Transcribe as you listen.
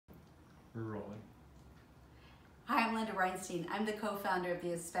We're rolling. Hi, I'm Linda Reinstein. I'm the co-founder of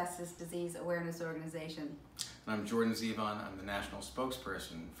the Asbestos Disease Awareness Organization. And I'm Jordan Zevon. I'm the national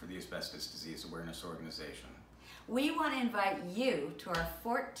spokesperson for the Asbestos Disease Awareness Organization. We want to invite you to our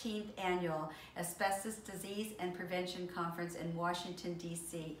 14th annual Asbestos Disease and Prevention Conference in Washington,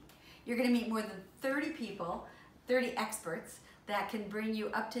 D.C. You're going to meet more than 30 people, 30 experts, that can bring you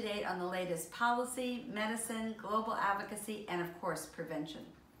up to date on the latest policy, medicine, global advocacy, and of course, prevention.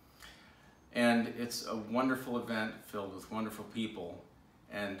 And it's a wonderful event filled with wonderful people,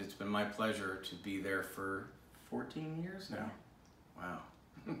 and it's been my pleasure to be there for 14 years now. Wow.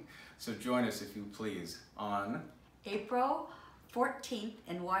 So join us, if you please, on April 14th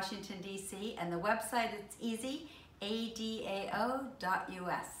in Washington, D.C., and the website, it's easy, adao.us.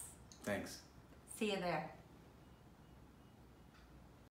 Thanks. See you there.